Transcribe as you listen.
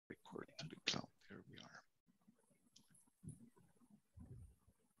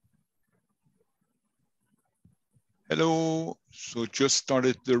Hello, so just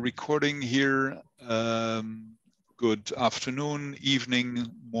started the recording here. Good afternoon, evening,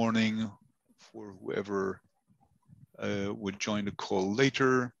 morning for whoever would join the call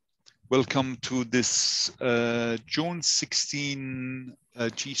later. Welcome to this June 16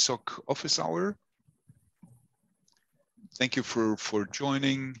 GSoC office hour. Thank you for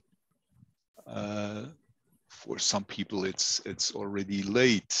joining. For some people, it's already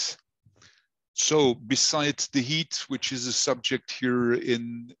late. So besides the heat, which is a subject here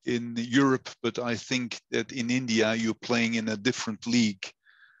in Europe, but I think that in India, you're playing in a different league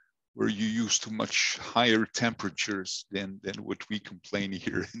where you're used to much higher temperatures than what we complain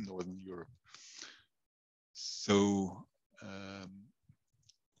here in Northern Europe. So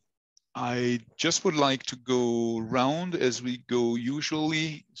I just would like to go round as we go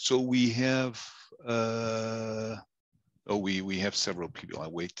usually. So we have, we have several people. I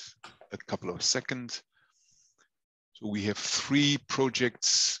wait a couple of seconds. So we have four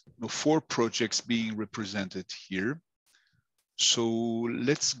projects being represented here. So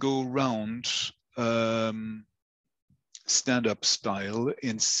let's go around stand-up style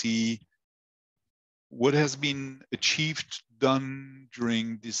and see what has been achieved, done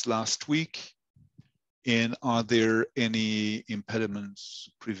during this last week, and are there any impediments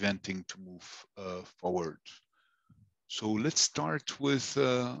preventing to move forward? So let's start with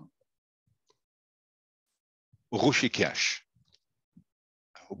Roshikesh.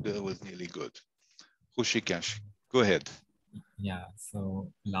 I hope that was nearly good. Roshikesh, go ahead. Yeah,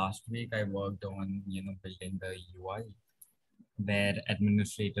 so last week I worked on, building the UI where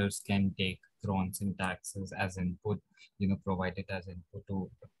administrators can take cron syntaxes as input, provide it as input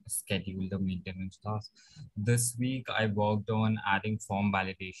to schedule the maintenance task. This week I worked on adding form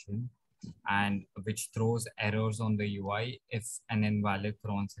validation, and which throws errors on the UI if an invalid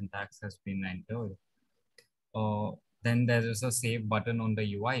cron syntax has been entered. Then there is a save button on the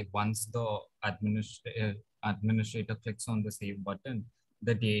UI. Once the administrator clicks on the save button,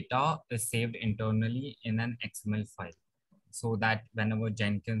 the data is saved internally in an XML file, so that whenever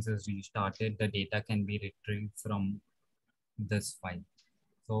Jenkins is restarted, the data can be retrieved from this file.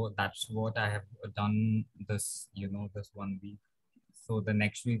 So that's what I have done this 1 week. So the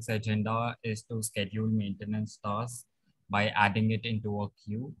next week's agenda is to schedule maintenance tasks by adding it into a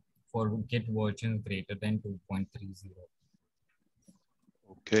queue for Git versions greater than 2.30.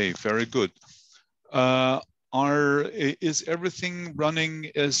 Okay, very good. Is everything running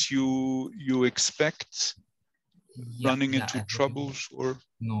as you expect? Running into troubles or?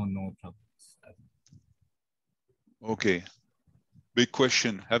 No troubles. Okay. Big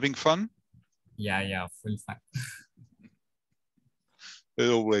question. Having fun? Yeah, full fun.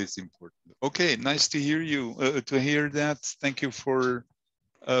 Always important. Okay, nice to hear you. To hear that. Thank you for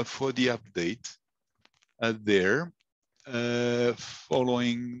the update there.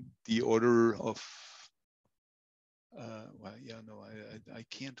 Following the order of. Well, yeah, no, I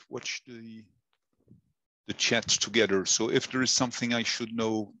can't watch the chat together. So if there is something I should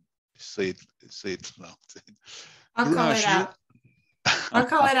know, say it loud. I'll call it out. I'll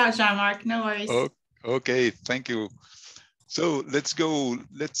call it out, Jean-Marc. No worries. Okay, thank you. So let's go.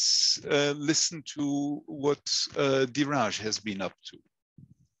 Let's listen to what Diraj has been up to.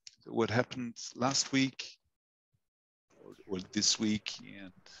 So what happened last week or this week,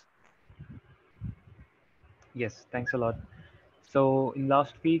 and yes, thanks a lot. So in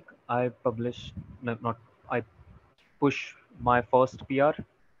last week, I published, I pushed my first PR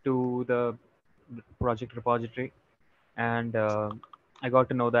to the project repository, and I got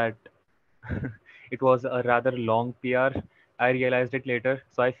to know that it was a rather long PR. I realized it later,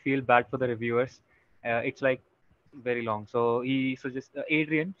 so I feel bad for the reviewers. It's like very long. So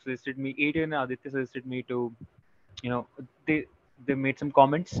Adrian and Aditya suggested me to, they made some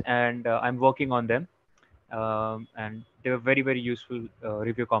comments, and I'm working on them. And they were very, very useful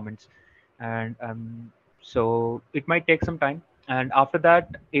review comments. And so it might take some time. And after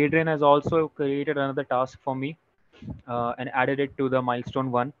that, Adrian has also created another task for me and added it to the milestone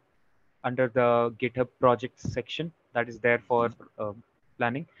 1 under the GitHub projects section that is there for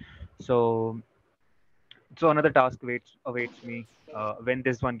planning. So another task awaits me when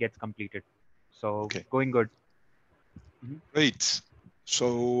this one gets completed. So okay. Going good. Great.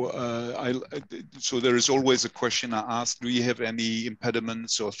 So so there is always a question I ask: do you have any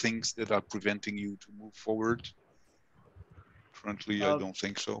impediments or things that are preventing you to move forward? Currently, I don't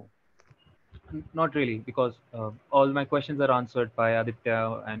think so. Not really, because all my questions are answered by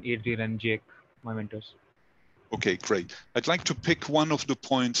Aditya and Adrian and Jake, my mentors. Okay, great. I'd like to pick one of the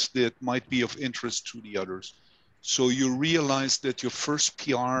points that might be of interest to the others. So you realized that your first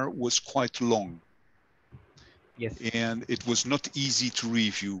PR was quite long. Yes. and it was not easy to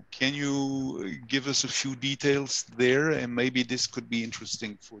review. Can you give us a few details there? And maybe this could be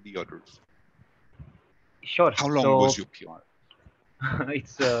interesting for the others. Sure. How long So was your PR?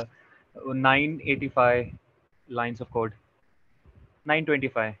 it's 985 lines of code.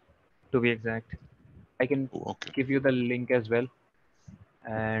 925 to be exact. I can Oh, okay. give you the link as well.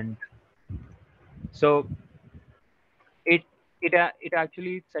 And so it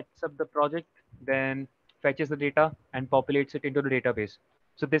actually sets up the project, then fetches the data and populates it into the database.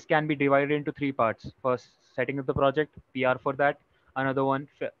 So this can be divided into three parts. First, setting up the project, PR for that. Another one,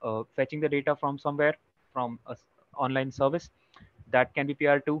 fetching the data from somewhere, from a online service. That can be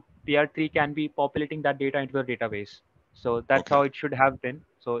PR2. PR3 can be populating that data into the database. So that's Okay. how it should have been.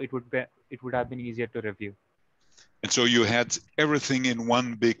 So it would have been easier to review. And so you had everything in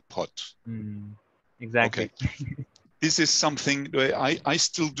one big pot. Exactly. Okay. This is something I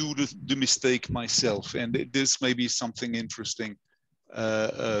still do the mistake myself, and this may be something interesting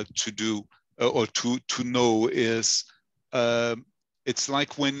to do or to know is it's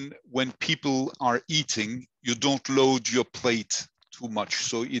like when people are eating, you don't load your plate too much,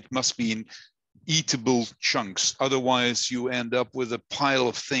 so it must be in eatable chunks. Otherwise, you end up with a pile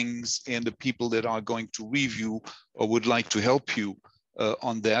of things, and the people that are going to review or would like to help you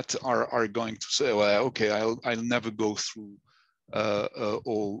on that are going to say, well, okay, I'll never go through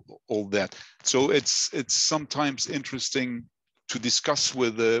all that. So it's sometimes interesting to discuss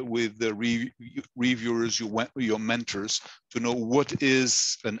with the reviewers, your mentors, to know what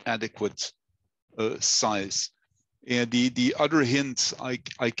is an adequate size. And the other hint I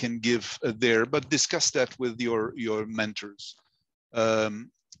can give there, but discuss that with your mentors,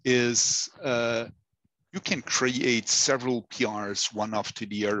 is you can create several PRs one after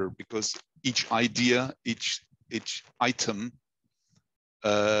the other, because each idea, each item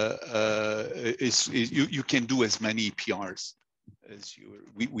you can do as many PRs as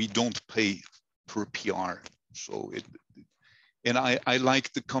we don't pay per PR. So and I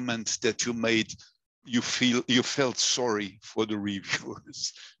like the comment that you made. You felt sorry for the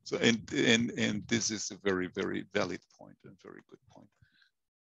reviewers. So and this is a very, very valid point and very good point.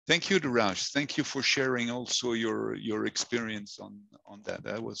 Thank you, Dheeraj. Thank you for sharing also your experience on that.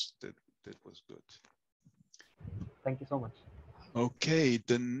 That was good. Thank you so much. Okay,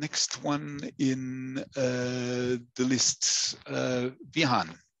 the next one in the list,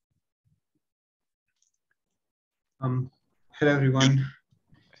 Vihan. Hello, everyone.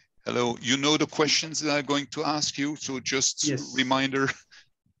 Hello. You know the questions that I'm going to ask you, so just Yes. reminder.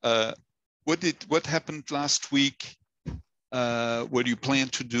 What happened last week? What do you plan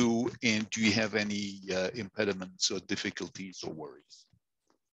to do, and do you have any impediments or difficulties or worries?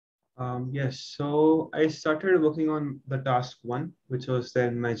 Yes, so I started working on the task 1, which was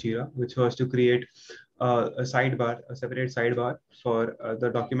then my Jira, which was to create a sidebar, a separate sidebar for the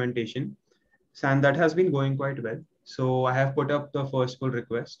documentation. And that has been going quite well. So I have put up the first pull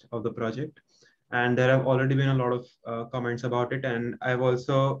request of the project, and there have already been a lot of comments about it. And I've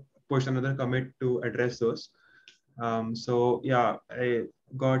also pushed another commit to address those. So yeah, I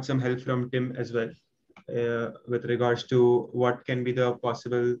got some help from Tim as well with regards to what can be the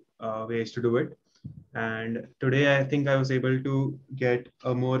possible ways to do it. And today, I think I was able to get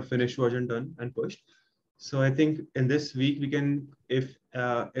a more finished version done and pushed. So I think in this week we can, if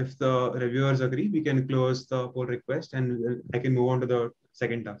the reviewers agree, we can close the pull request, and I can move on to the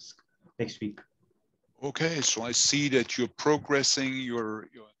second task next week. Okay, so I see that you're progressing.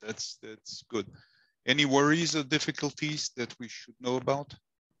 That's good. Any worries or difficulties that we should know about?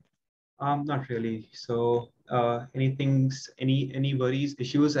 Not really. So any worries,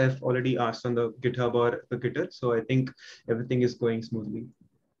 issues I've already asked on the GitHub or the Gitter. So I think everything is going smoothly.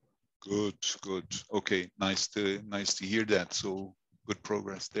 Good. Okay, nice to hear that. So good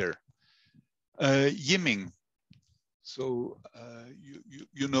progress there. Yiming, so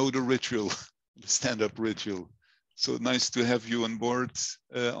you know the ritual, the stand-up ritual. So nice to have you on board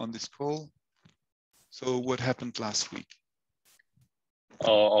on this call. So what happened last week?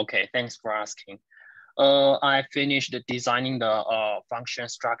 Oh, okay. Thanks for asking. I finished designing the function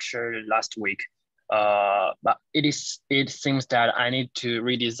structure last week. But it seems that I need to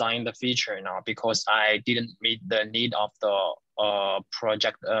redesign the feature now because I didn't meet the need of the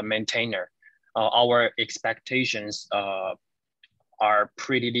project maintainer. Our expectations are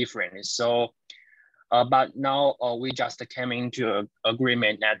pretty different. So, but now we just came into an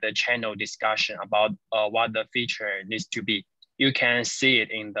agreement at the channel discussion about what the feature needs to be. You can see it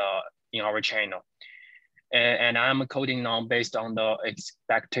in our channel, and I'm coding now based on the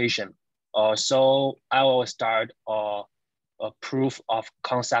expectation. So I will start proof of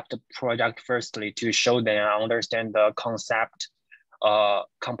concept project firstly to show them I understand the concept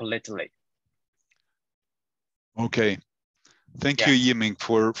completely. Okay. Thank you, Yiming,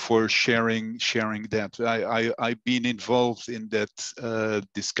 for sharing that. I've been involved in that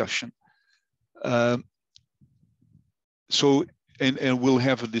discussion. So we'll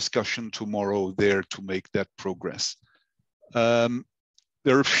have a discussion tomorrow there to make that progress.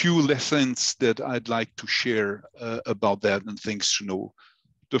 There are a few lessons that I'd like to share about that and things to know.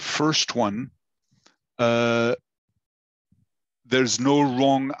 The first one, there's no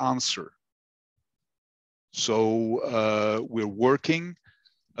wrong answer. So we're working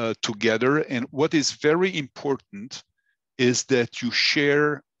together, and what is very important is that you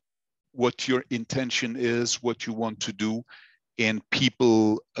share what your intention is, what you want to do, and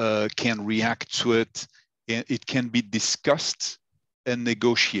people can react to it, and it can be discussed and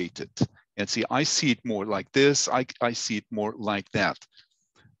negotiated. And see, I see it more like this, I see it more like that.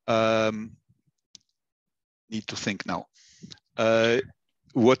 Need to think now.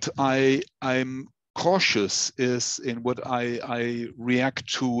 What I'm cautious is in what I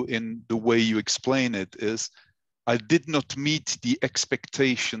react to in the way you explain it is I did not meet the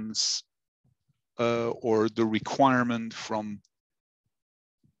expectations or the requirement from.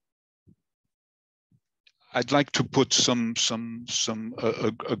 I'd like to put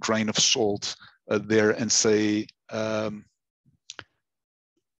a grain of salt there and say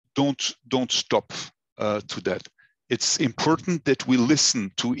don't stop to that. It's important that we listen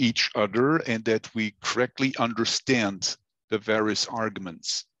to each other and that we correctly understand the various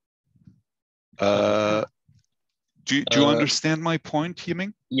arguments. Do you understand my point,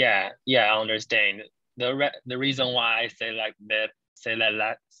 Yiming? Yeah, I understand. The reason why I say like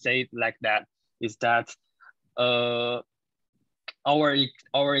that is that our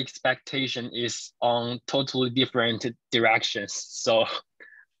expectation is on totally different directions. So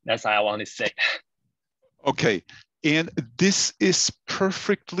that's how I want to say. Okay, and this is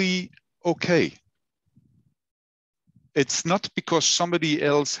perfectly okay. It's not because somebody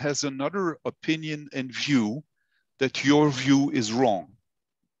else has another opinion and view that your view is wrong.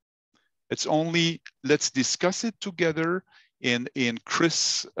 It's only, let's discuss it together. And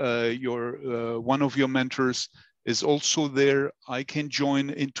Chris, one of your mentors, is also there. I can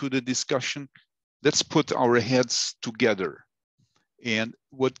join into the discussion. Let's put our heads together. And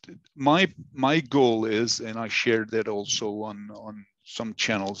what my goal is, and I shared that also on some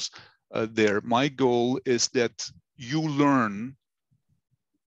channels there, my goal is that you learn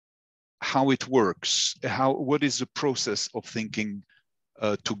how it works, what is the process of thinking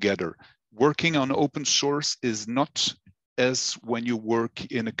together. Working on open source is not as when you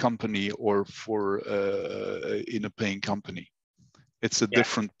work in a company or in a paying company. It's a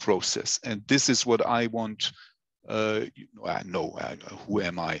different process. And this is what I want. I know who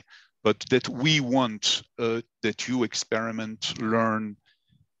am I, but that we want that you experiment, learn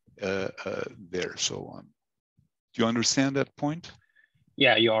there. So do you understand that point?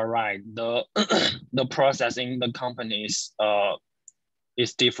 Yeah, you are right. The process in the companies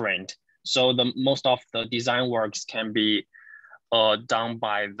is different. So most of the design works can be done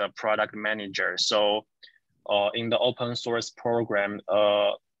by the product manager. So in the open source program,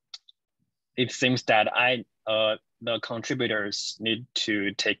 it seems that the contributors need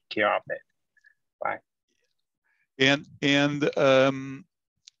to take care of it, right? And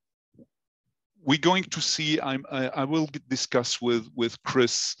we're going to see. I will discuss with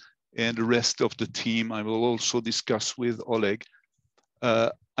Chris and the rest of the team. I will also discuss with Oleg.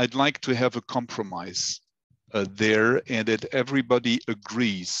 I'd like to have a compromise there, and that everybody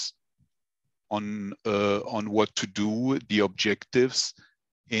agrees on what to do, the objectives,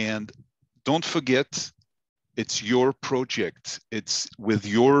 and don't forget, it's your project. It's with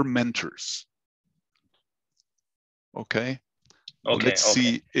your mentors. Okay. Okay. Let's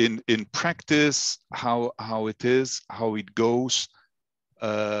see in practice how it is, how it goes.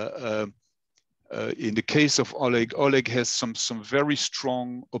 In the case of Oleg has some very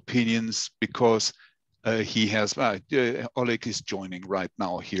strong opinions because he has. Oleg is joining right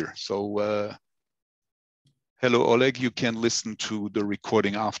now here. So hello, Oleg. You can listen to the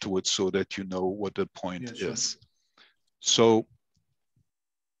recording afterwards so that you know what the point is. So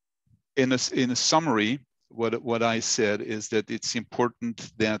in a summary, what I said is that it's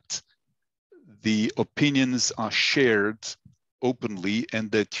important that the opinions are shared openly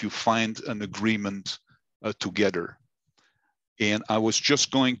and that you find an agreement together. And I was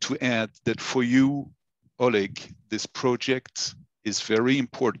just going to add that for you, Oleg, this project is very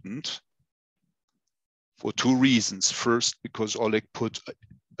important for two reasons. First, because Oleg put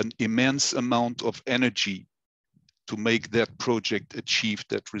an immense amount of energy to make that project achieve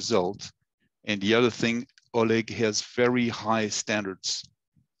that result. And the other thing, Oleg has very high standards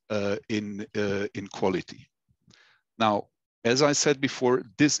in quality. Now, as I said before,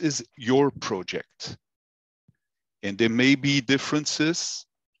 this is your project. And there may be differences,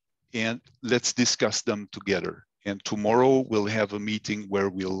 and let's discuss them together. And tomorrow we'll have a meeting where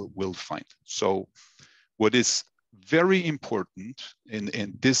we'll find. So what is very important,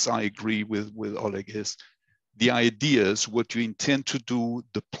 and this I agree with Oleg, is the ideas, what you intend to do,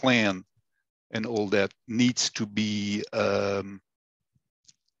 the plan, and all that needs to be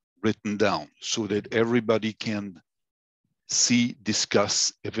written down so that everybody can see,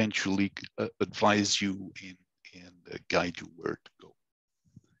 discuss, eventually advise you and guide you where to go.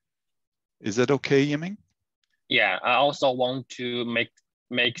 Is that okay, Yiming? Yeah, I also want to make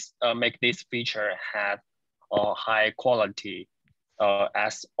this feature have a high quality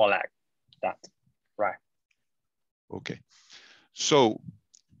as Oleg. That right? Okay. So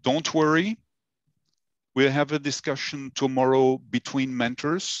don't worry. We'll have a discussion tomorrow between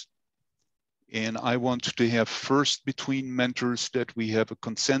mentors. And I want to have first between mentors that we have a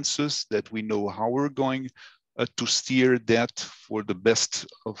consensus, that we know how we're going to steer that for the best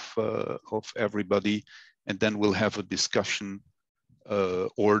of everybody. And then we'll have a discussion,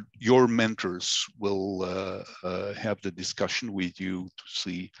 or your mentors will have the discussion with you to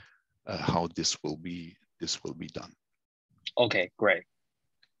see how this will be done. Okay, great.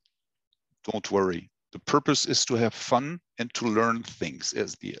 Don't worry. The purpose is to have fun and to learn things,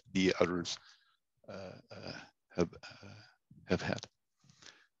 as the others have had.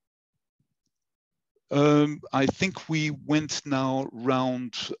 I think we went now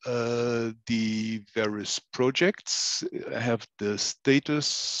around the various projects. I have the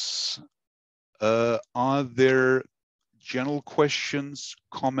status. Are there general questions,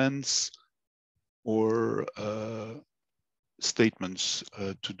 comments, or statements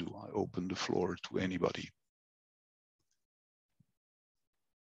to do? I open the floor to anybody.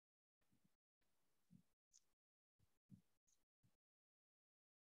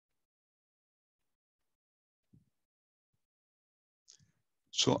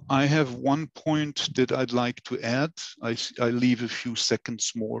 So I have one point that I'd like to add. I leave a few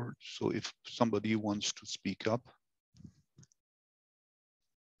seconds more. So if somebody wants to speak up.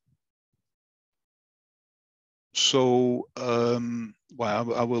 So,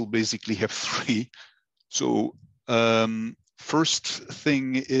 well, I will basically have three. So first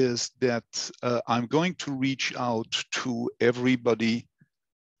thing is that I'm going to reach out to everybody.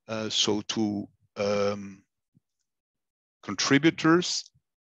 So to contributors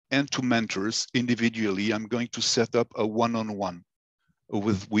and to mentors individually. I'm going to set up a one-on-one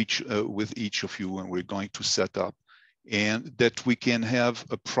with each of you, and we're going to set up, and that we can have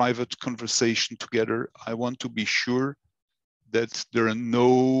a private conversation together. I want to be sure that there are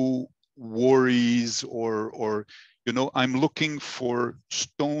no worries or you know, I'm looking for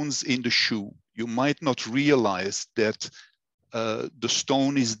stones in the shoe. You might not realize that the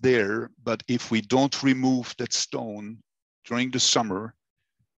stone is there, but if we don't remove that stone during the summer,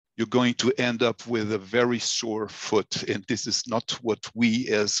 you're going to end up with a very sore foot. And this is not what we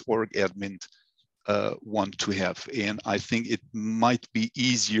as org admin want to have. And I think it might be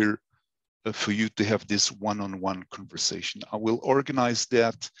easier for you to have this one-on-one conversation. I will organize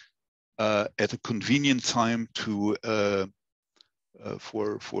that at a convenient time to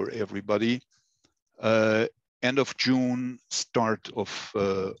for everybody. End of June, start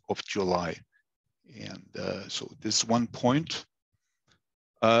of July. And so this one point.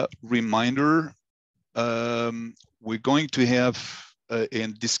 Reminder, we're going to have,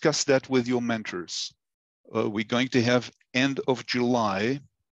 and discuss that with your mentors. We're going to have end of July,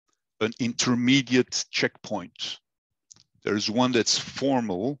 an intermediate checkpoint. There's one that's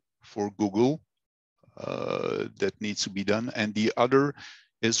formal for Google that needs to be done. And the other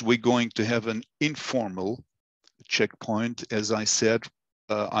is we're going to have an informal checkpoint. As I said,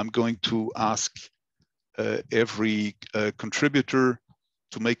 I'm going to ask every contributor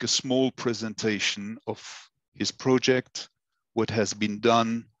to make a small presentation of his project, what has been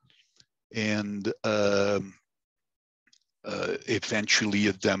done, and eventually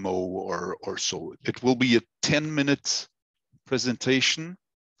a demo or so. It will be a 10-minute presentation.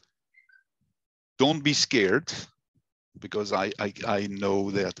 Don't be scared, because I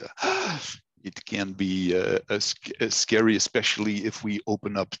know that it can be scary, especially if we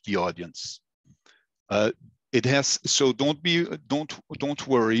open up the audience. It has, so don't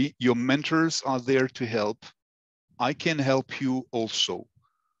worry. Your mentors are there to help. I can help you also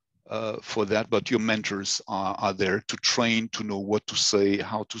for that, but your mentors are there to train, to know what to say,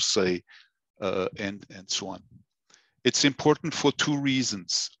 how to say, and so on. It's important for two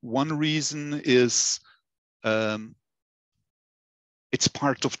reasons. One reason is it's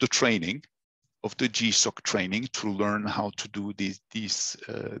part of the training, of the GSoC training, to learn how to do these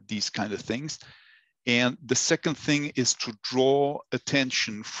kind of things. And the second thing is to draw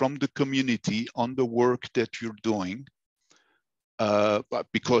attention from the community on the work that you're doing,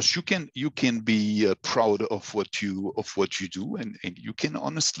 because you can be proud of what you do, and you can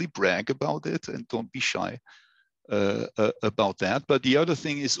honestly brag about it, and don't be shy about that. But the other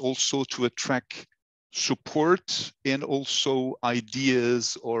thing is also to attract support and also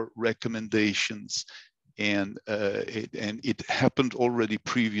ideas or recommendations. And it happened already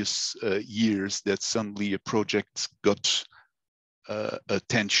previous years that suddenly a project got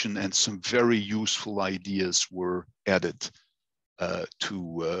attention and some very useful ideas were added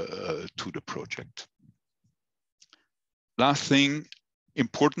to the project. Last thing,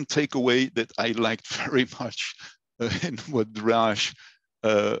 important takeaway that I liked very much in what Raj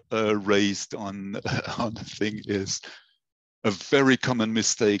raised on the thing is a very common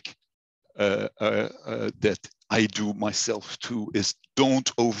mistake that I do myself too, is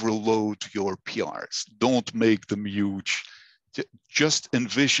don't overload your PRs. Don't make them huge. Just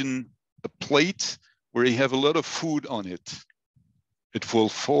envision a plate where you have a lot of food on it. It will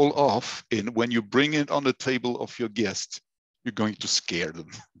fall off, and when you bring it on the table of your guest, you're going to scare them.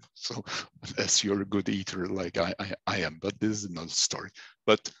 So unless you're a good eater like I am, but this is another story.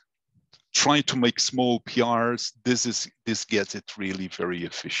 But try to make small PRs. This gets it really very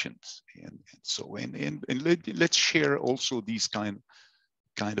efficient. And so let's share also these kind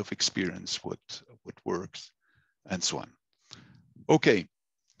of experience, what works and so on. Okay.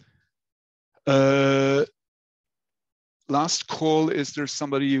 Last call. Is there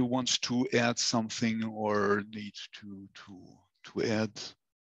somebody who wants to add something or needs to add?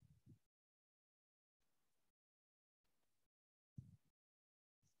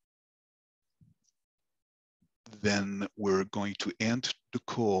 Then we're going to end the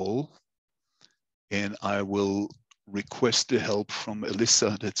call, and I will request the help from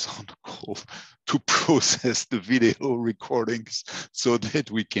Alyssa that's on the call to process the video recordings so that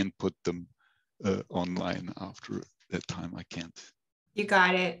we can put them online after that time. I can't. You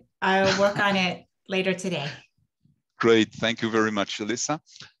got it. I'll work on it later today. Great. Thank you very much, Alyssa.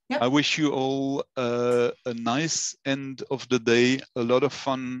 Yep. I wish you all a nice end of the day, a lot of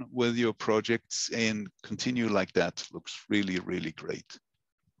fun with your projects, and continue like that. Looks really, really great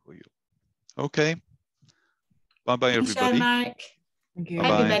for you. Okay. Bye-bye, everybody. Mark. Thank you.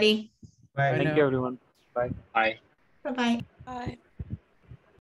 Bye-bye. Hi, everybody. Bye. Thank you, everyone. Bye. Bye. Bye-bye. Bye.